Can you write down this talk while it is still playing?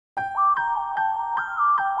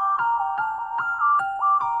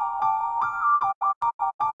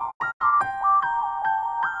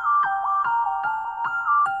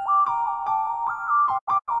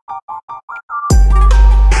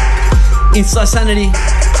inside sanity,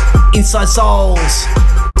 inside souls.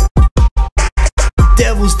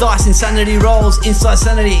 Devil's dice, insanity rolls, inside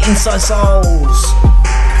sanity, inside souls.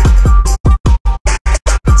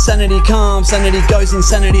 Sanity comes, sanity goes,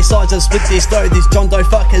 insanity sides have split this dough. This John Doe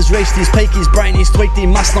fuck has reached his peak. His brain is tweaked, he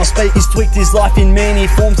must not speak. He's tweaked his life in many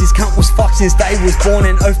forms. His cunt was fucked since day was born.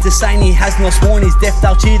 An oath to saying he has not sworn. His death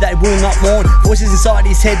they'll cheer, they will not mourn. Voices inside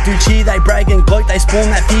his head do cheer, they brag and gloat. They spawn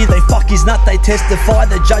that fear, they fuck his nut, they testify.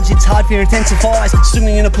 The judge, it's hard, fear intensifies.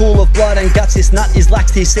 Swimming in a pool of blood and guts. This nut is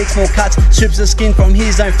laxed, he seeks more cuts. Strips the skin from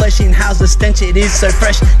his own flesh. He inhales the stench, it is so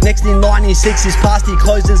fresh. Next in line he seeks his past. He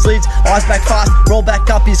closes lids, eyes back fast. Roll back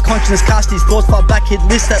up his conscience cast. His thoughts far back, hit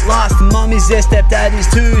list at last. Mummy's there, stepdad is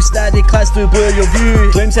too. Static clouds to blur your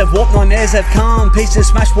view. Dreams have warped, nightmares have come. Peace to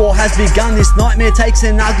smash, war has begun. This nightmare takes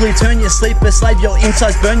an ugly turn. You sleep a slave, your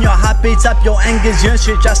insides burn. Your heart beats up, your anger's yearn.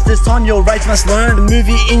 Shit, just this time your rage must learn. The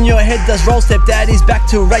movie in your head does roll. Stepdad is back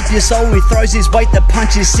to rape your soul. He throws his weight, the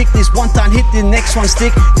punch is sick. This one time hit, the next one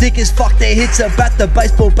stick. Thick as fuck, their hits a bat. The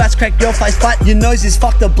baseball bats crack your face flat. Your nose is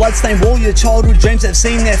fucked, the bloodstained wall. Your childhood dreams have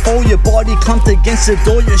seen their fall. Your body clumped against the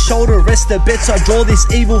door. Your shoulder rests the bedside draw. This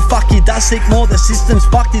evil fuck, he does seek more. The system's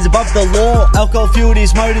fucked, he's above the law. Alcohol fueled,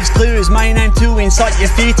 his motives clear. His main aim to incite your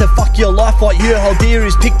fear. To fuck your life, what you hold dear.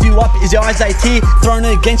 He's picked you up, his eyes they tear. Thrown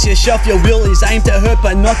against yourself, your will is aimed to hurt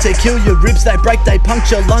but not to kill. Your ribs they break, they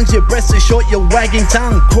puncture lungs. Your breaths are short, your wagging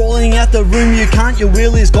tongue. Crawling out the room, you can't. Your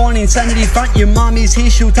will is gone, insanity front. Your mum is here,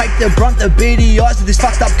 she'll take the brunt. The beady eyes of this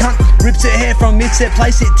fucked up cunt. Rips her hair from its set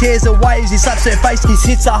place, it tears away as he slaps her face. His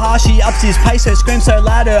hits are harsh, he ups his pace. Her screams so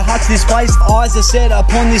loud, her heart's displaced. Eyes are set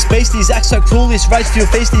upon this beast, his act so cruel. This rage for your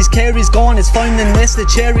feast, his care is gone. It's flown the nest, the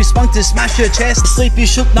chair is spunk to smash your chest. Sleep is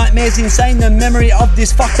shook, nightmares insane. The memory of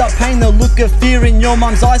this fucked up pain. The look of fear in your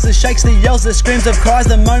mum's eyes. The shakes, the yells, the screams of cries.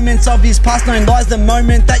 The moments of his past known lies. The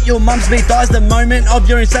moment that your mum's beat dies. The moment of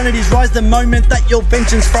your insanity's rise. The moment that your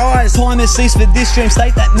vengeance fries. Time has ceased for this dream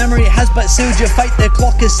state. That memory has but sealed your fate. The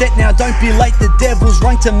clock is set now, don't be late. The devil's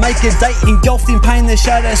rung to make a date. Engulfed in pain, the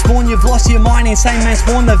shadows spawn. You've lost your mind, insane man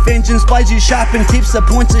spawn. The vengeance blades you sharpen tips. The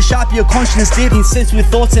points are sharp, your conscience dip. Incensed with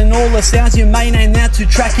thoughts and all the sounds. You main aim now to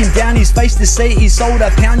track him down. His face to see, his soul to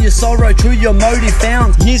pound. Your sorrow true, your motive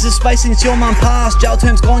found. Years of space since your mum passed. Jail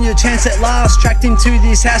term's gone, your chance at last. Tracked him to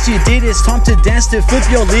this house you did. It's time to dance, to flip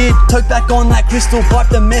your lid. Toke back on that crystal pipe.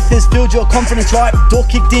 The meth has filled your confidence ripe. Door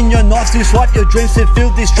kicked in, your knives to swipe. Your dreams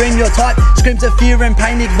fulfilled, this dream your type. Screams of fear and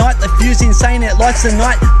pain ignite. The fuse insane, it lights the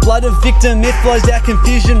night. Blood of victim, it flows out.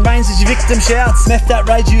 Confusion reigns as your victim shouts. Meth, that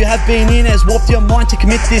rage you have been in has warped your mind to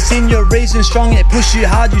commit this sin. Your reason strong, it pushed you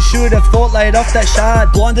hard. You should have thought, laid off that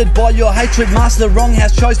shard. Blinded by your hatred, master the wrong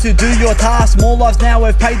has chose to do your task. More lives now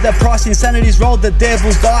have paid the price. Insanity's rolled the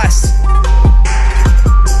devil's dice.